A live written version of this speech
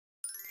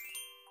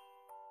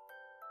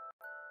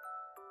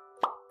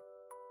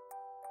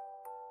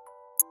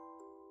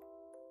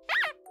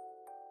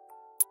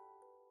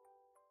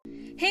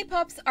Hey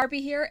pups,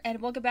 RB here, and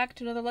welcome back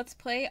to another Let's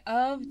Play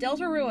of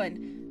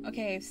Deltarune.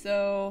 Okay,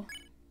 so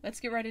let's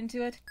get right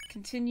into it.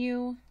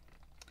 Continue.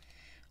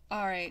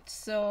 Alright,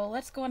 so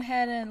let's go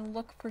ahead and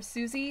look for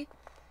Susie.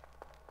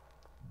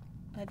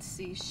 Let's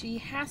see, she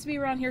has to be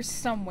around here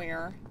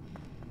somewhere.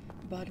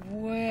 But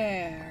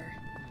where?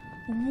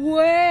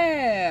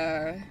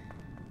 Where?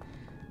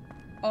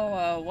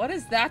 Oh, what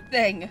is that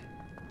thing?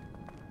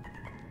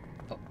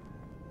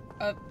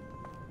 Oh,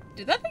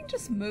 did that thing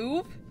just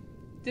move?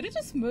 Did it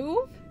just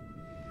move?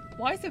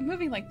 Why is it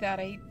moving like that?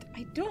 I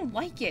don't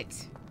like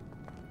it.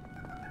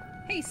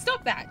 Hey,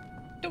 stop that!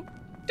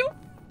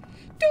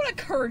 Don't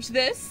encourage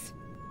this!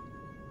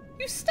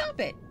 You stop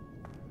it!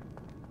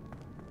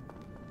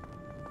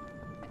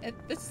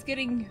 This is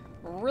getting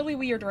really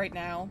weird right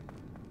now.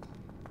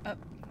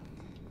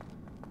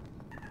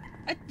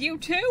 You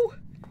too?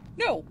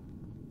 No!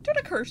 Don't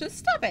encourage this,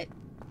 stop it!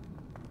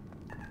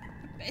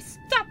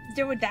 Stop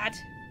doing that!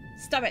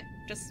 Stop it!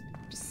 Just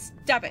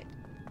stop it!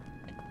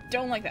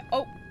 Don't like that.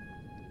 Oh,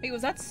 wait,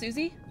 was that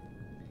Susie?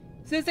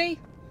 Susie?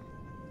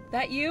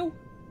 That you?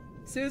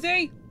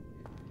 Susie?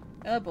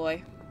 Oh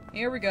boy.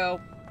 Here we go.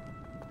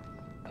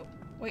 Oh,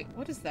 wait,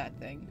 what is that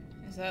thing?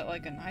 Is that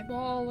like an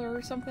eyeball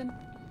or something?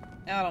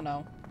 I don't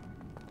know.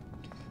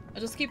 I'll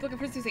just keep looking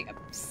for Susie.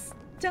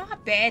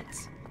 Stop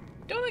it!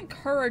 Don't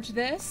encourage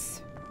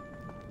this.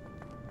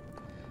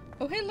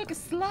 Oh, hey, look, a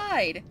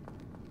slide!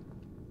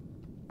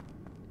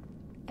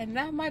 And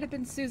that might have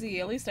been Susie.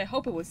 At least I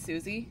hope it was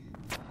Susie.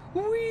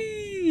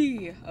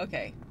 Whee!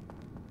 Okay.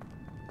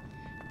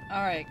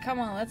 Alright, come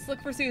on, let's look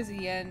for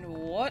Susie. And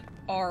what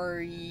are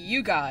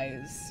you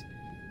guys?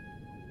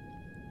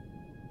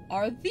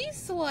 Are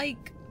these,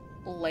 like,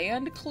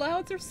 land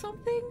clouds or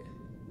something?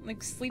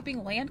 Like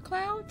sleeping land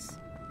clouds?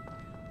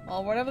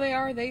 Well, whatever they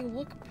are, they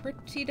look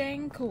pretty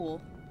dang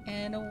cool.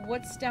 And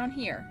what's down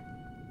here?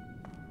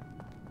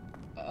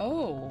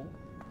 Oh.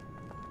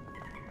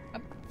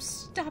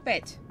 Stop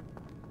it!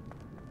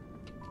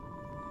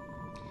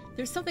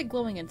 There's something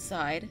glowing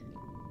inside.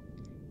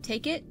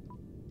 Take it?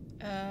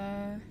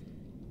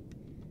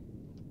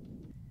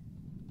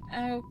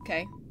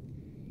 Okay.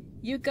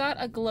 You got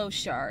a glow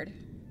shard.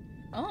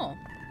 Oh.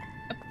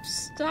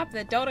 Stop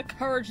that. Don't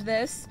encourage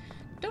this.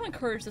 Don't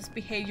encourage this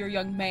behavior,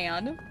 young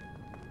man.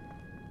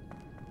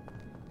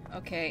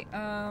 Okay,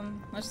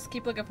 let's just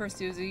keep looking for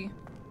Susie.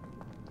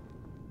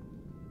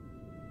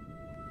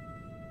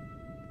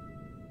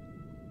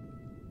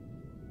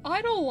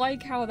 I don't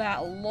like how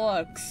that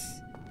looks.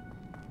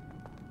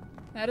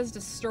 That is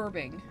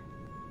disturbing.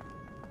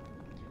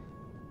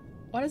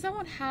 Why does that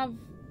one have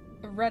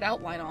a red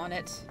outline on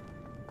it?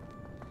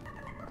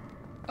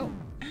 Oh,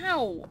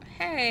 ow!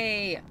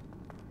 Hey!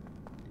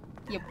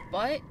 You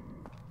butt?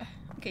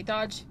 Okay,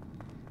 dodge.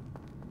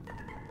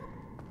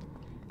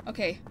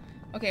 Okay,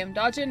 I'm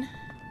dodging.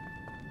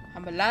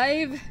 I'm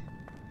alive.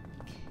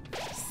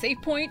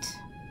 Save point.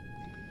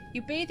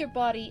 You bathe your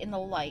body in the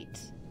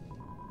light.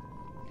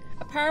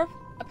 A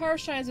power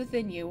shines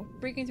within you,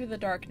 breaking through the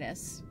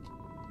darkness.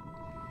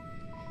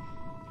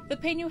 The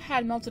pain you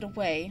had melted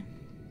away.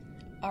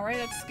 Alright,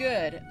 that's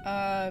good.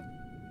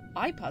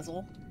 Eye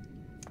puzzle.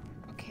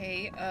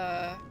 Okay,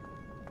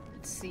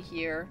 let's see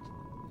here.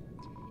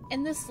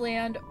 In this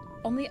land,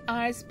 only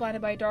eyes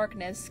blinded by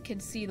darkness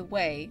can see the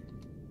way.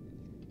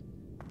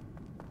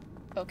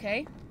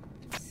 Okay,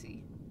 let's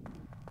see.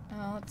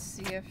 Let's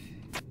see if...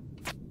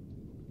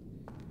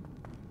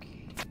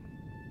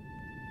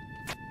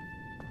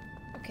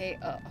 Okay,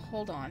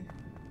 hold on.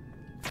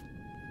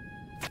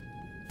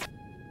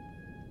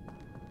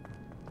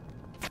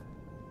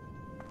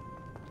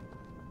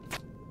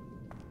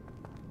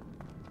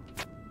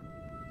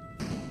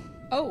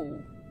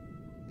 Oh.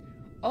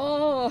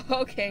 Oh,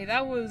 okay,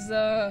 that was,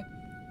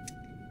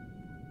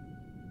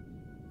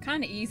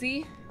 kinda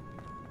easy.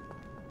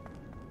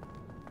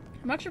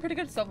 I'm actually pretty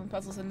good at solving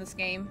puzzles in this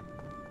game.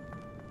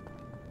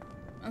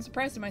 I'm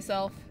surprised at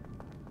myself.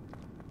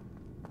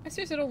 I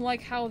seriously don't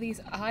like how these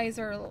eyes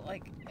are,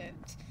 like,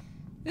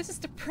 this is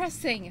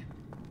depressing.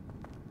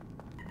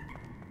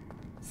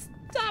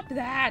 Stop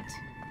that!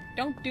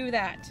 Don't do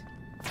that.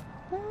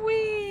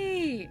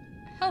 Whee!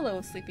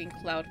 Hello, sleeping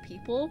cloud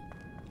people.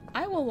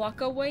 I will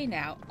walk away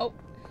now. Oh,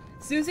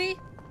 Susie?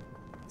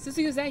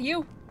 Susie, is that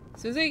you?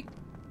 Susie?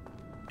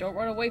 Don't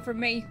run away from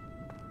me.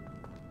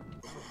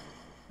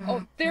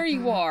 Oh, there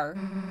you are.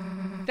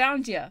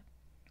 Found ya.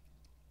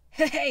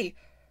 Hey!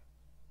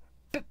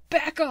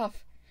 Back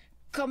off!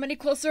 Come any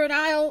closer and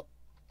I'll...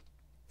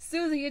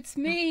 Susie, it's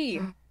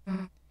me!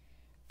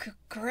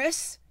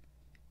 Chris?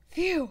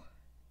 Phew.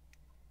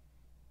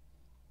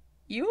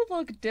 You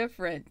look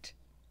different.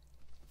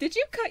 Did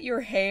you cut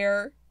your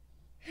hair?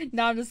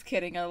 No, I'm just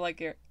kidding. I like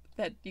your...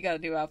 that you got a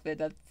new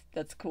outfit.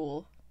 That's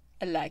cool.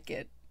 I like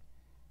it.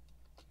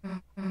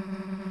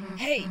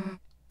 Hey!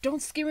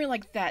 Don't scare me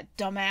like that,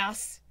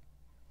 dumbass!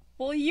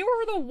 Well, you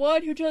were the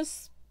one who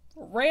just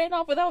ran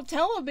off without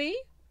telling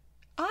me!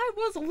 I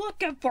was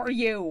looking for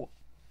you!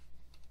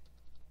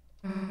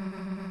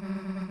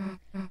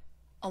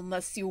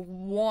 Unless you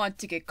want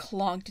to get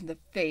clonked in the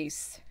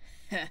face.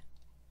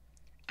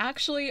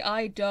 Actually,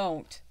 I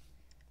don't.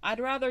 I'd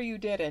rather you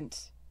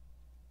didn't.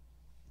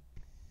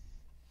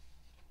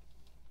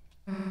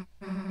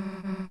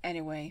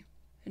 Anyway,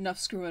 enough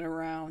screwing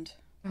around.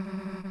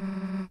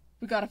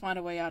 We gotta find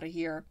a way out of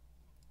here.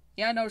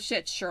 Yeah, no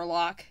shit,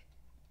 Sherlock.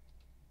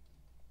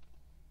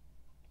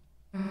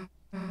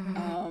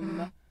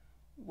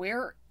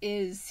 Where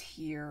is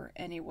here,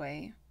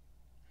 anyway?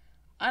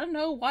 I don't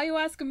know, why are you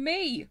asking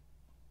me?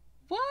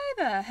 Why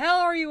the hell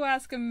are you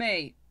asking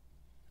me?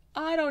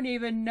 I don't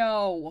even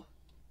know.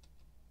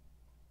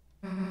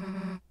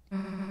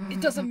 It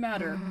doesn't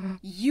matter.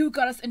 You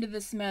got us into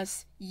this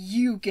mess.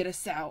 You get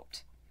us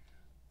out.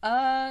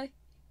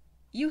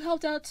 You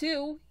helped out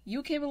too.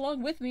 You came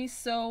along with me,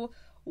 so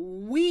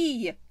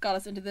we got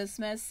us into this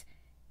mess,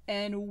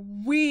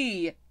 and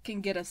we can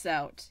get us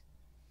out.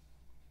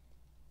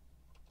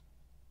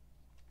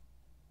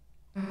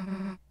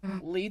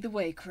 Lead the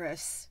way,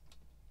 Chris.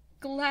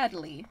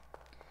 Gladly.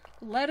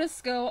 Let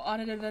us go on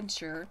an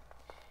adventure.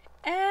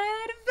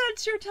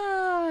 Adventure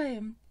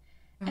time!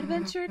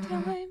 Adventure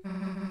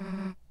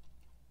time?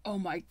 Oh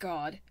my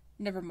god.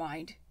 Never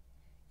mind.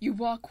 You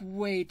walk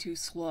way too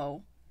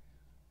slow.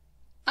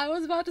 I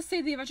was about to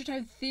say the Adventure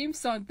Time theme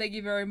song, thank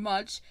you very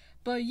much,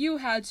 but you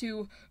had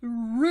to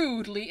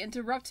rudely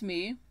interrupt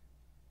me.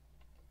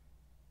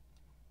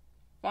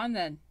 Fine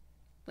then.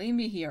 Leave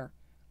me here.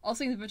 I'll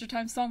sing the Adventure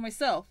Time song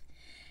myself.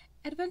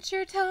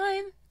 Adventure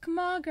time! Come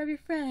on, grab your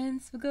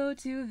friends. We'll go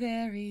to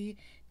very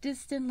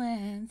distant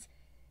lands.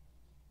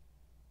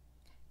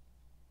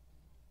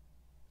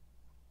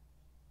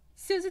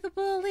 Susie the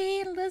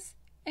bully, Liz,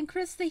 and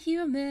Chris the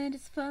human.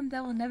 It's fun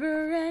that will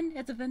never end.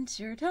 It's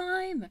adventure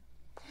time.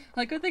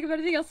 I couldn't think of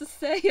anything else to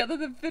say other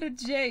than Fit and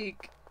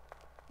Jake.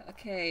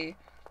 Okay.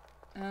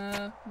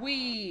 That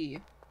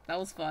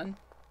was fun.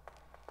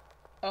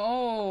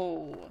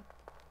 Oh.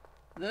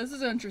 This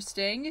is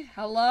interesting.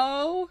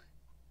 Hello?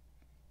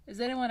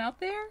 Is anyone out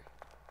there?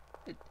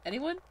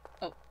 Anyone?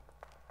 Oh.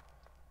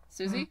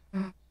 Susie?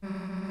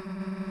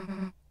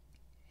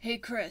 Hey,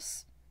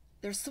 Chris.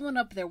 There's someone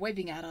up there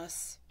waving at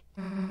us.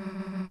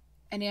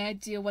 Any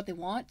idea what they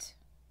want?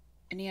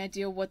 Any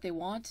idea what they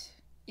want?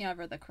 Yeah, I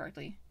read that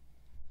correctly.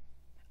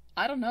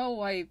 I don't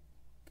know, I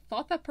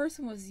thought that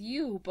person was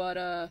you, but,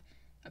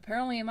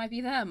 apparently it might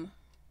be them.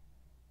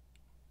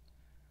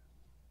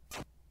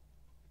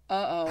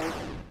 Uh-oh.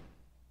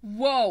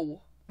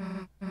 Whoa!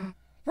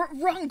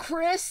 Run,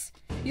 Chris!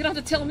 You don't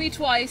have to tell me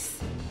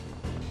twice!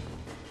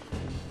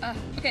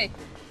 Okay.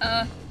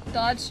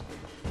 Dodge.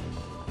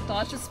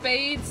 Dodge the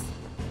spades!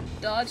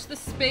 Dodge the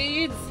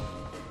spades!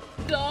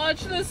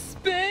 Dodge the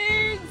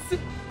spades!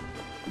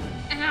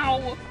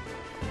 Ow!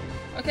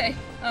 Okay,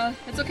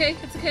 it's okay,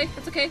 it's okay,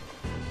 it's okay.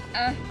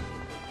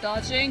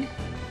 Dodging.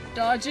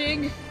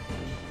 Dodging.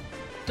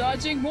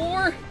 Dodging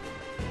more!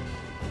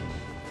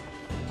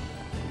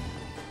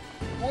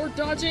 More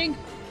dodging.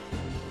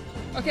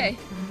 Okay.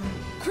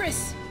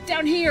 Chris,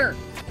 down here!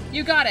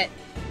 You got it!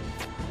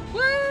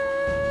 Woo!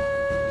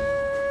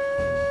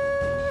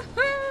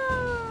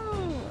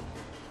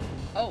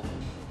 Oh.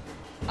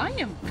 I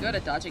am good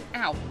at dodging.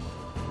 Ow.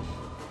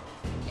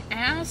 You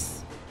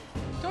ass!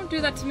 Don't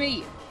do that to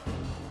me!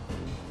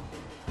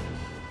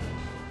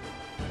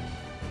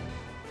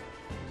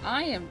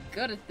 I am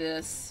good at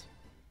this.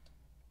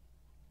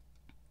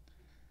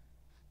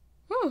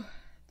 Whew.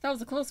 That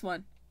was a close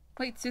one.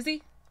 Wait,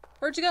 Susie?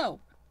 Where'd you go?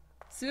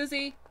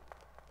 Susie?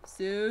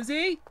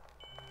 Susie?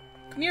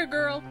 Come here,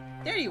 girl.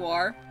 There you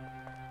are.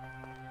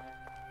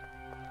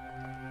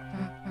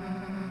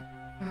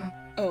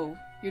 Oh,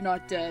 you're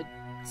not dead.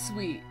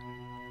 Sweet.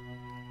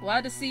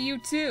 Glad to see you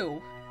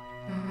too.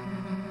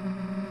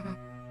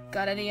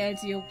 Got any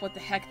idea what the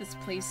heck this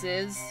place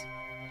is?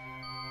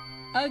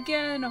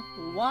 Again,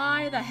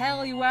 why the hell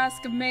are you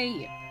asking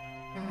me?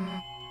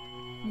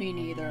 Me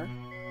neither.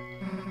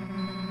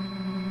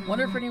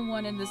 Wonder if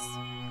anyone in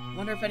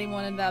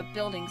that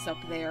building's up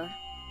there.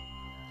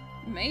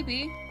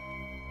 Maybe.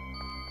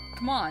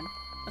 Come on,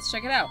 let's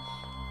check it out.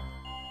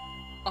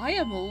 I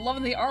am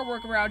loving the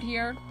artwork around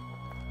here.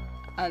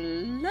 I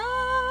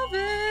love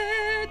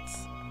it!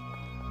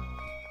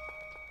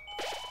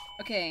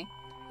 Okay,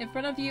 in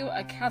front of you,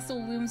 a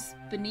castle looms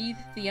beneath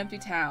the empty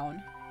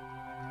town.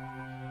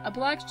 A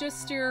black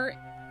jester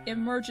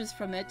emerges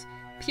from it,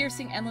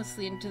 piercing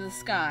endlessly into the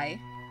sky.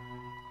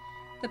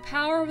 The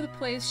power of the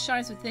place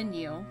shines within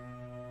you.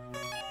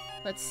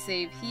 Let's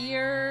save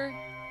here.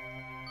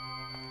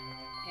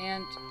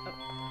 And,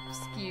 oh,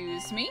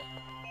 excuse me.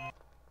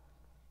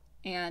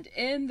 And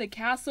in the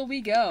castle we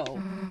go.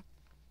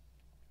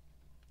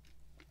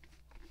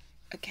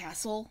 A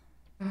castle?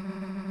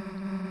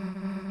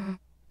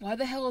 Why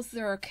the hell is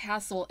there a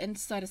castle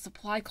inside a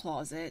supply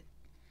closet?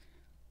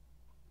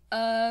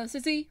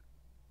 Sissy?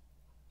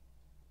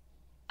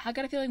 I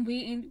got a feeling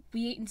we ain't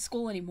in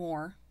school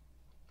anymore.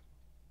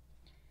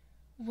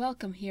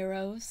 Welcome,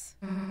 heroes.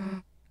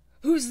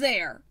 Who's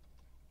there?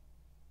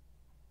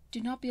 Do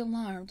not be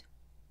alarmed.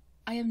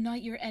 I am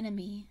not your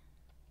enemy.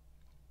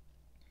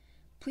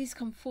 Please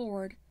come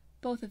forward,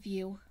 both of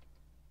you.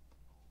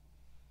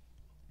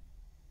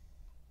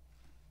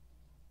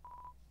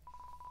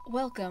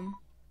 Welcome.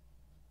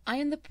 I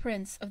am the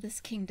prince of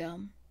this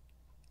kingdom.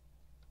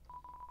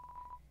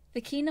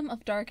 The kingdom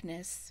of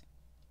darkness.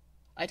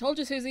 I told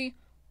you, Susie.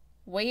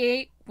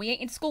 We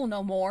ain't in school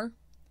no more.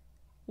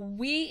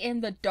 We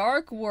in the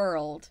dark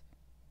world.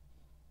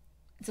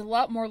 It's a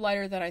lot more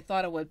lighter than I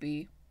thought it would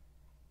be.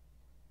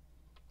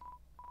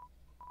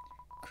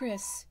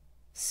 Chris,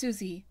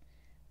 Susie,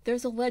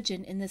 there's a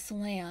legend in this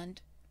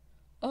land.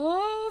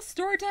 Oh,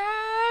 story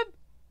time!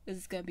 This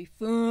is gonna be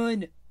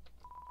fun.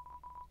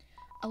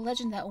 A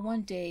legend that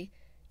one day,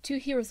 2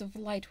 heroes of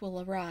light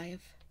will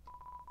arrive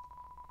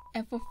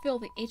and fulfill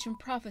the ancient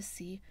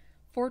prophecy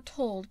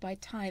foretold by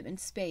time and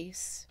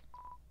space.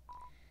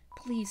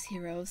 Please,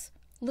 heroes,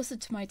 listen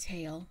to my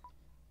tale.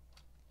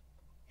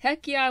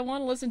 Heck yeah, I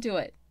want to listen to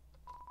it.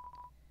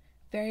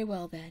 Very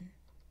well, then.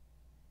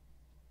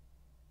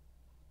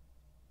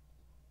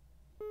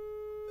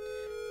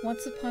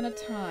 Once upon a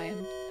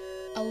time,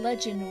 a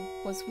legend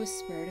was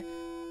whispered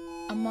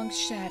amongst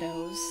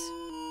shadows.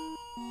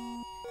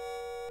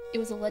 It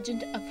was a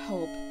legend of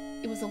hope.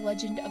 It was a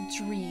legend of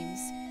dreams.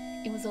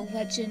 It was a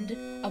legend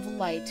of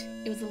light.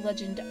 It was a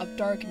legend of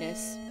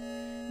darkness.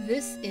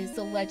 This is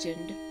the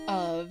legend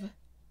of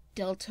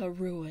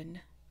Deltarune.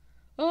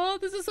 Oh,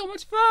 this is so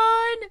much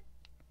fun!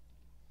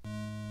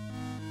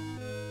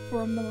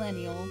 For a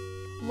millennial,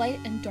 light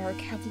and dark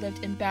have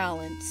lived in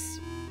balance,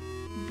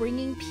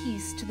 bringing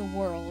peace to the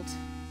world.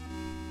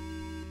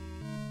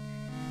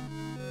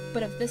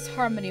 But if this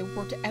harmony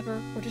were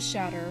to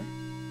shatter,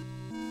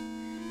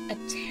 a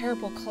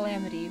terrible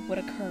calamity would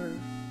occur.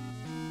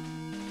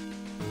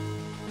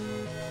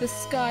 The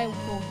sky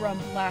will run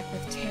black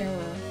with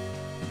terror,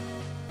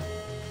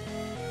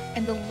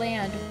 and the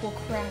land will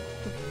crack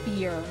with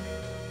fear.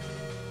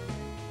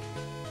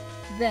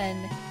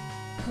 Then,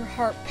 her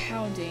heart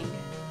pounding,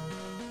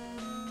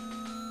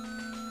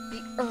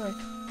 the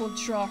earth will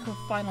draw her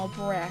final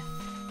breath.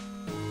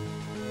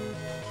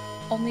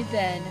 Only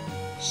then,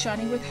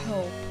 shining with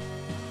hope,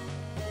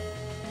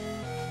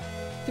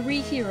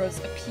 3 heroes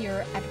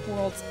appear at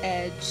world's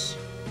edge.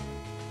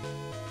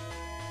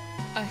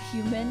 A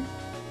human,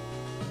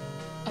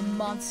 a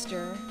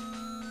monster,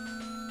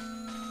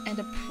 and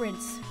a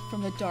prince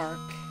from the dark.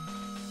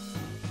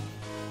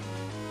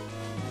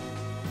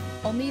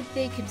 Only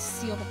they can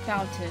seal the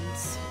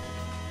fountains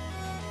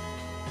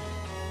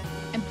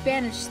and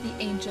banish the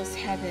angels'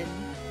 haven,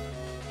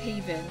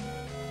 I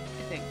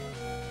think.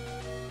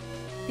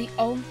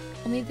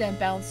 Only then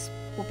balance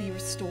will be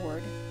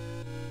restored,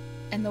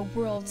 and the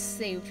world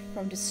saved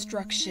from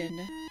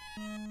destruction.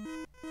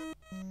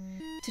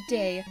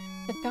 Today,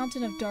 the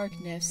Fountain of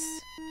Darkness,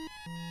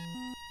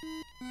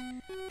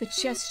 the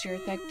gesture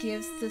that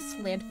gives this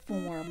land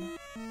form,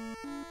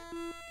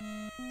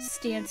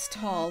 stands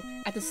tall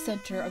at the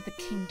center of the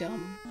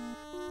kingdom.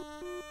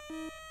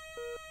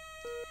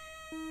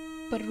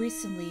 But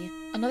recently,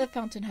 another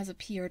fountain has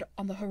appeared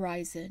on the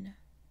horizon.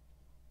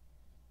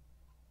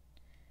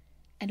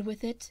 And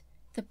with it,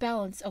 the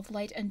balance of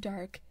light and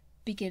dark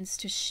begins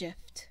to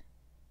shift.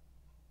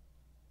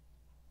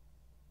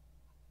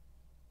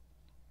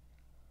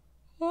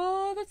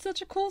 Oh, that's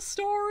such a cool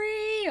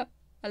story!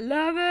 I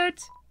love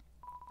it!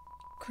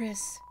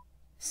 Chris,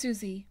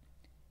 Susie,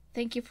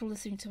 thank you for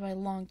listening to my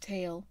long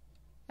tale.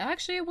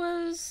 Actually, it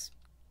was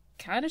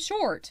kind of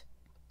short.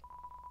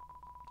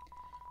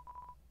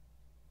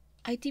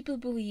 I deeply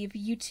believe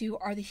you two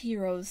are the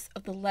heroes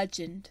of the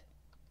legend.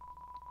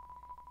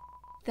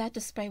 That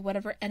despite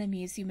whatever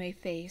enemies you may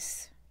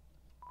face,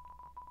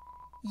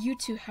 you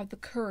two have the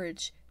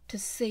courage to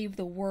save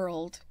the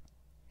world.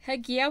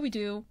 Heck yeah, we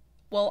do.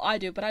 Well, I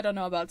do, but I don't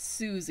know about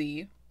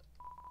Susie.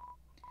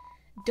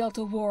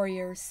 Delta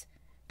warriors,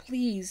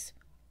 please,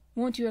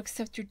 won't you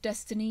accept your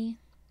destiny?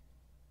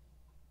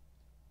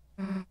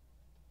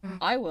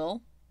 I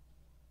will.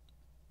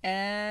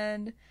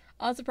 And,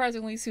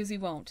 unsurprisingly, Susie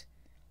won't.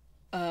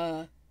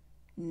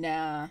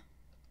 Nah.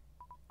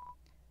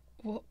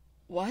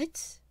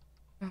 What?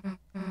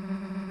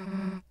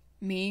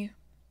 Me?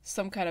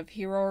 Some kind of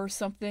hero or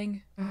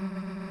something?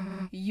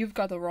 You've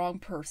got the wrong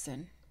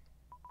person.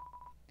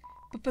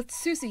 But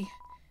Susie,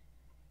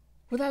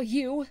 without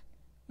you,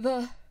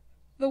 the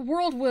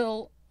world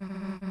will...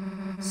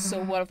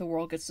 So what if the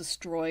world gets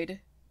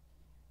destroyed?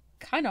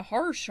 Kinda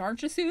harsh,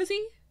 aren't you,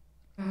 Susie?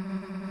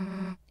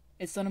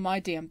 It's none of my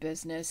damn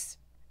business.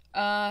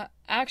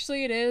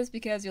 Actually it is,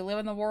 because you live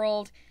in the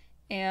world,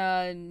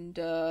 and,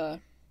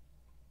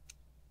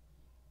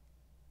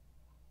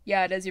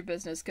 yeah, it is your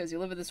business, because you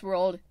live in this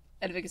world,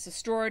 and if it gets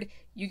destroyed,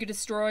 you get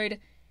destroyed.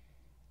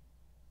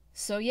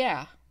 So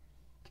yeah.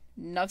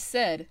 Enough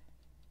said.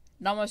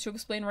 Not much to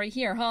explain right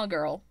here, huh,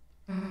 girl?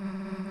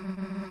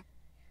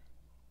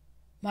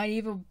 Might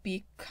even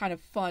be kind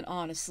of fun,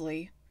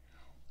 honestly.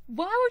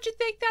 Why would you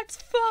think that's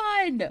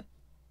fun?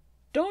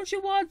 Don't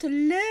you want to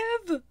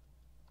live?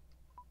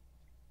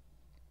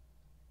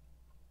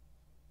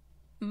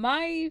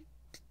 My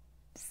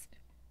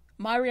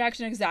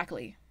reaction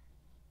exactly.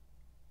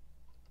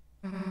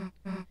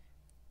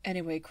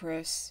 Anyway,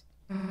 Chris,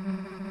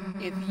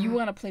 if you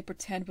want to play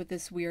pretend with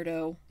this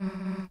weirdo,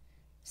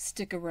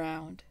 Stick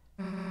around.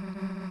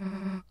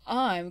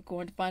 I'm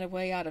going to find a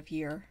way out of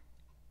here.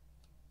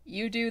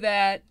 You do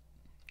that.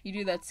 You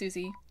do that,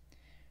 Susie.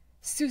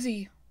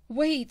 Susie,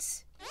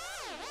 wait!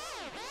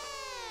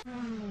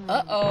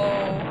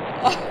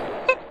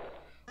 Uh-oh.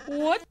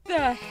 What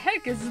the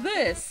heck is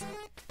this?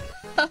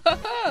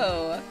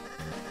 Oh,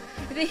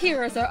 the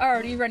heroes are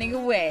already running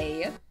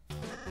away.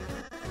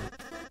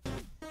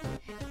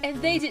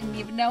 And they didn't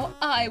even know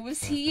I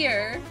was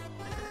here.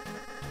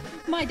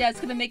 My dad's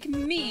gonna make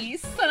me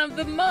son of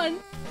the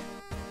month.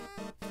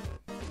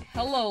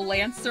 Hello,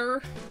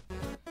 Lancer.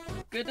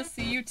 Good to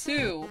see you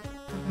too.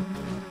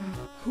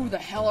 Who the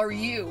hell are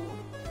you?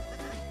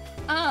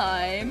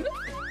 I'm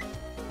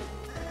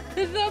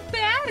the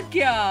bad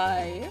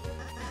guy.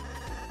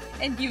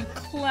 And you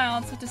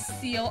clowns want to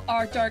seal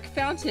our dark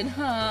fountain,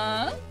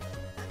 huh?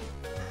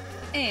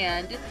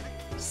 And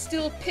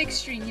still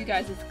picturing you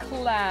guys as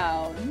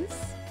clowns.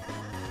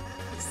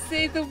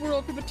 Save the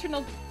world from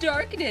eternal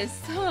darkness,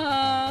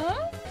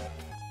 huh?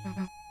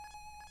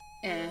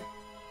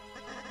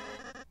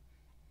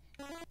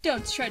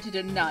 Don't try to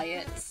deny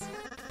it.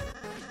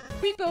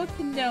 We both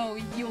know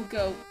you'll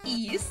go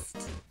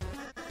east.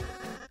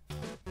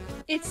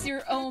 It's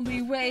your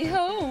only way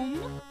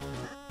home.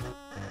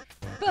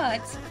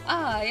 But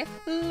I,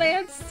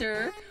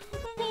 Lancer,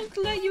 won't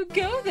let you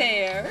go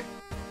there.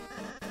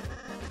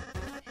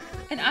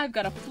 And I've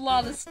got a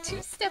flawless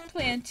two-step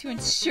plan to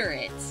ensure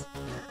it.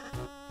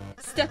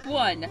 Step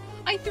 1,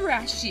 I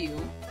thrash you.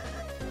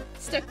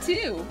 Step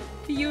 2,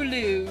 you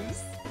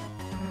lose.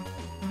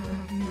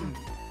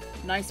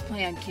 Nice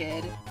plan,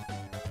 kid.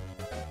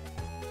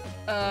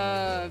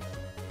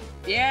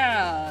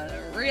 Yeah,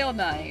 real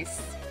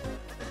nice.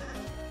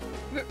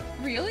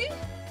 Really?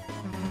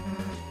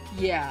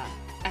 Yeah,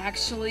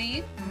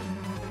 actually,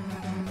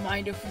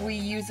 mind if we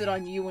use it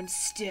on you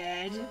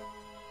instead?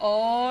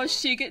 Oh,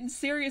 she getting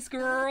serious,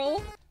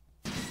 girl.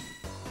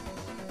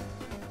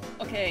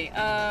 Okay,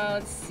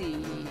 let's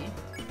see.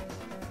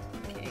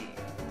 Okay.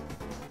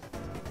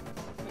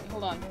 Wait,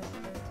 hold on.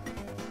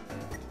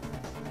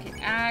 Okay,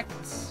 act.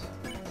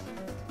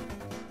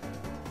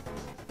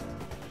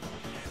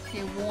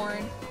 Okay,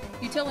 warn.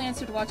 You tell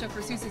Lancer to watch out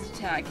for Susie's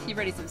attack. He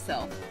readies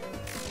himself.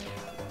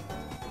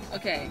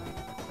 Okay.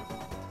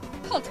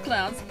 Halt,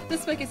 clowns!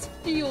 This fight is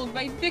fueled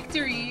by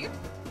victory!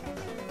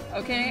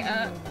 Okay,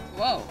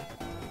 whoa.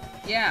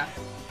 Yeah.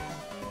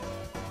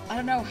 I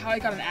don't know how I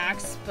got an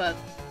axe, but,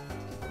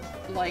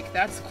 like,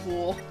 that's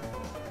cool.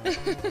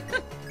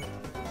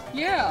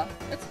 Yeah,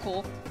 that's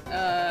cool.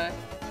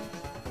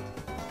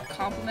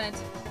 Compliment.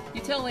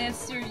 You tell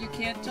Lancer you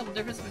can't tell the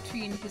difference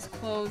between his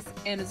clothes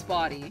and his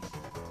body.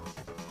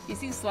 He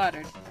seems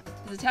slaughtered.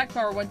 His attack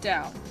power went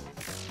down.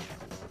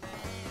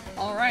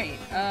 Alright,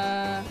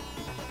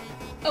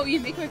 oh, you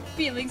make my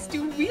feelings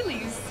do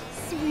wheelies!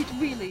 Sweet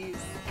wheelies!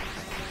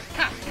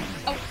 Ha!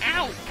 Oh,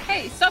 ow!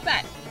 Hey, stop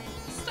that!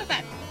 Stop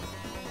that!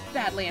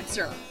 Bad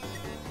Lancer!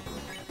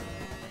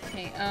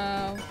 Okay,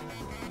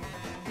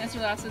 Lancer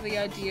laughs at the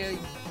idea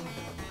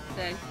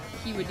that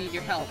he would need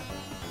your help.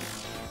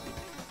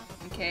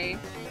 Okay.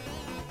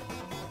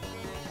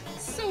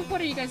 So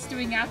what are you guys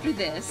doing after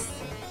this?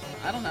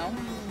 I don't know.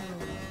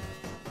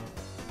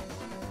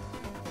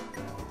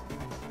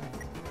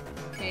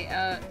 Okay,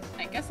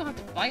 I guess I'll have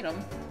to fight him.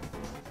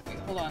 Wait,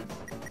 hold on.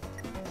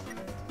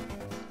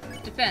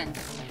 Defend.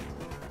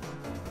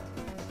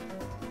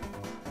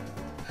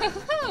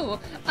 Ho-ho-ho!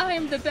 I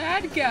am the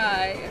bad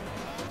guy!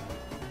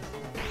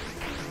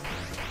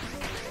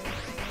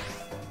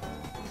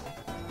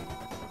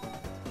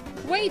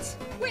 Wait!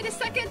 Wait a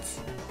second!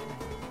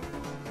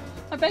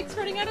 My bike's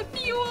running out of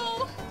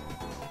fuel!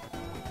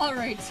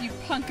 Alright, you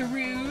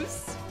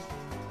punkaroos.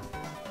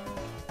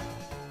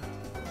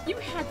 You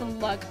had the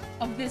luck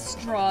of the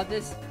draw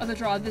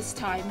this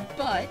time,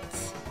 but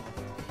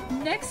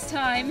next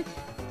time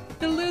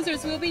the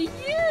losers will be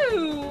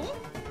you!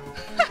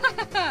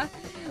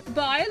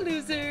 Bye,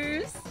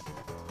 losers!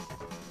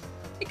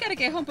 We gotta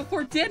get home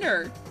before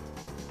dinner!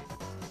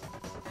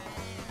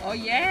 Oh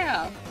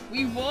yeah!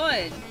 We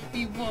won!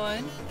 We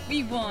won!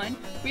 We won!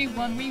 We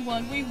won! We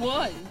won! We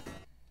won!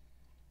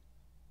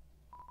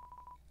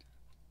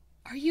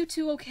 Are you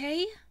two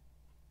okay?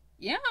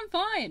 Yeah, I'm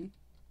fine.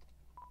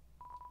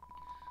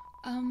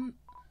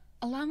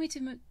 Allow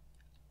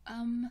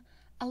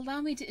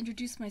me to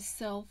introduce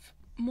myself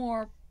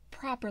more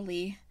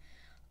properly.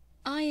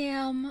 I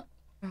am...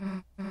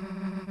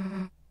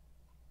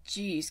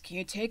 Jeez, can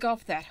you take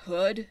off that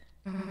hood?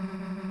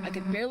 I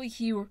can barely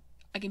hear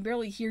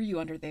you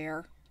under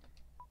there.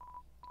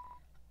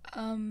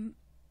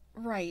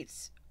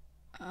 Right.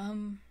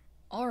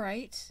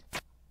 Alright.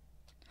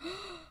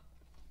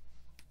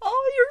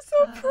 Oh, you're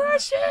so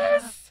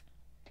precious!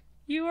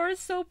 You are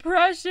so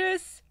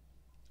precious!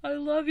 I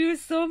love you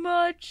so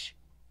much!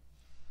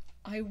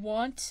 I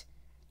want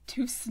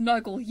to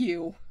snuggle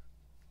you.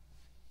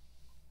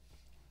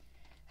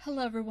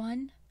 Hello,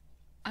 everyone.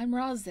 I'm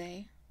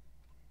Ralsei.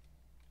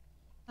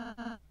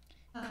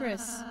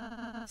 Chris,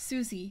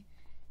 Susie,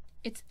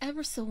 it's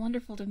ever so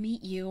wonderful to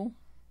meet you.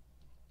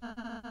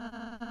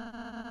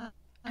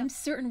 I'm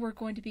certain we're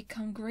going to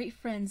become great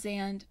friends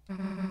and...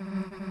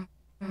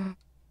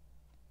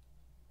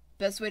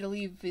 Best way to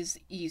leave is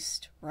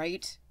east,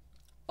 right?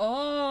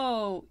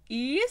 Oh,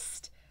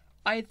 east?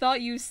 I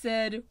thought you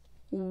said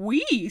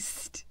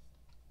weast.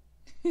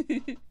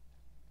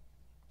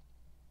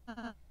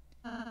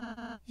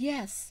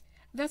 Yes,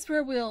 that's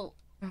where we'll...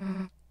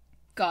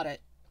 Got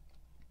it.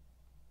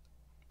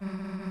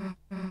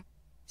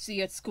 See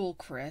you at school,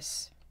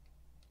 Chris.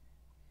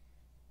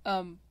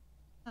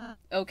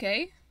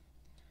 Okay?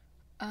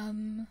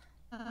 I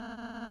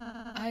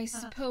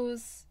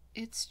suppose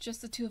it's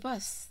just the two of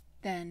us,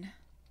 then.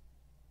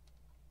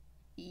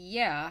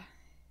 Yeah,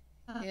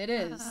 it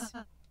is.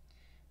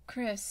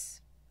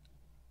 Chris,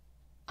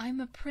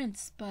 I'm a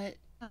prince, but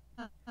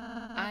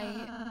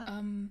I,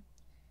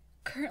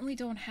 currently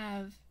don't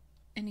have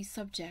any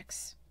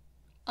subjects.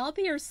 I'll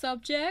be your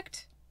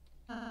subject.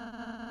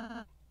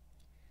 I've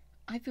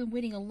been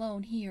waiting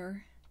alone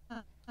here.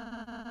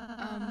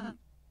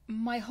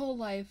 My whole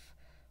life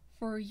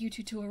for you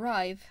two to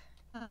arrive.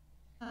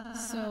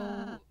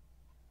 So,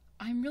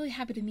 I'm really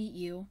happy to meet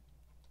you.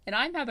 And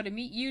I'm happy to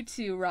meet you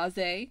too,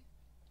 Ralsei.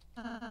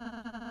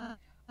 I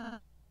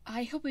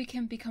hope we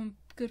can become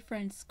good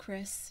friends,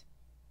 Chris.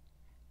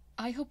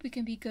 I hope we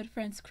can be good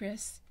friends,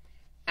 Chris.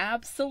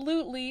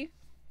 Absolutely.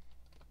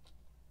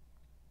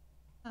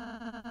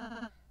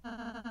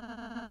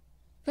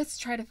 Let's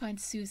try to find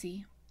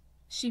Susie.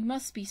 She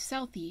must be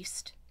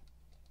southeast.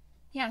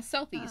 Yeah,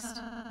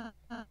 southeast.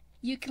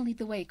 You can lead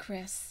the way,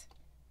 Chris.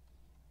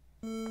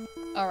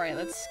 Alright,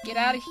 let's get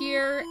out of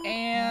here,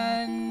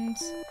 and...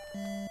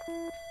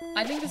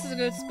 I think this is a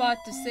good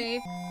spot to save.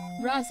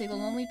 Ralsei, the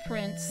Lonely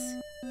Prince,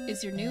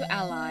 is your new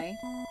ally.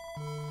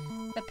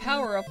 The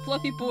power of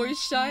Fluffy Boys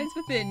shines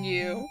within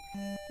you.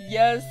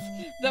 Yes,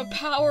 the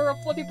power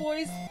of Fluffy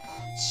Boys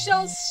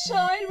shall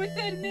shine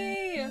within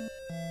me!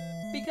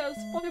 Because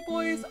Fluffy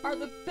Boys are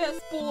the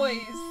best boys!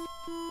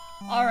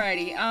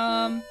 Alrighty,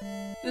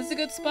 this is a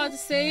good spot to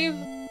save.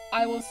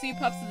 I will see you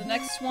pups in the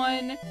next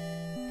one.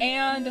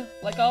 And,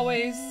 like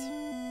always,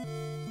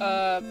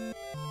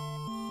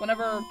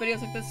 whenever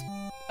videos like this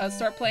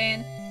start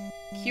playing,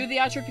 cue the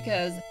outro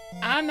because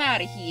I'm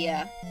out of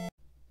here.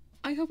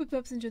 I hope you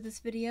pups enjoyed this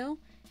video,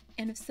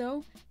 and if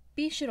so,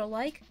 be sure to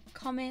like,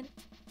 comment,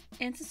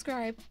 and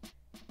subscribe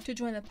to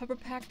join the Pupper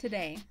Pack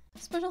today.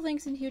 Special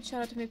thanks and huge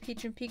shout out to my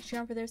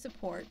Patreon for their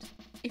support.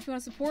 If you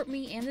want to support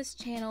me and this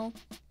channel,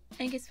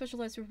 and get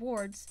specialized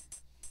rewards,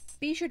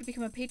 be sure to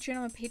become a patron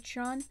on my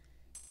Patreon,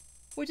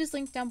 which is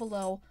linked down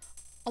below,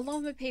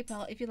 along with my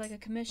PayPal if you'd like a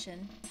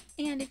commission.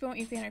 And if you want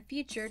your fan art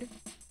featured,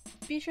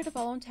 be sure to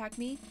follow and tag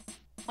me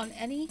on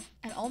any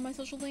and all my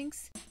social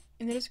links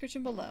in the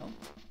description below.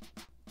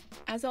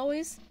 As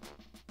always,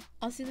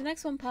 I'll see you in the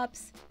next one,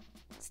 pups.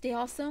 Stay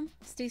awesome,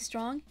 stay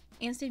strong,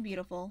 and stay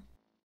beautiful.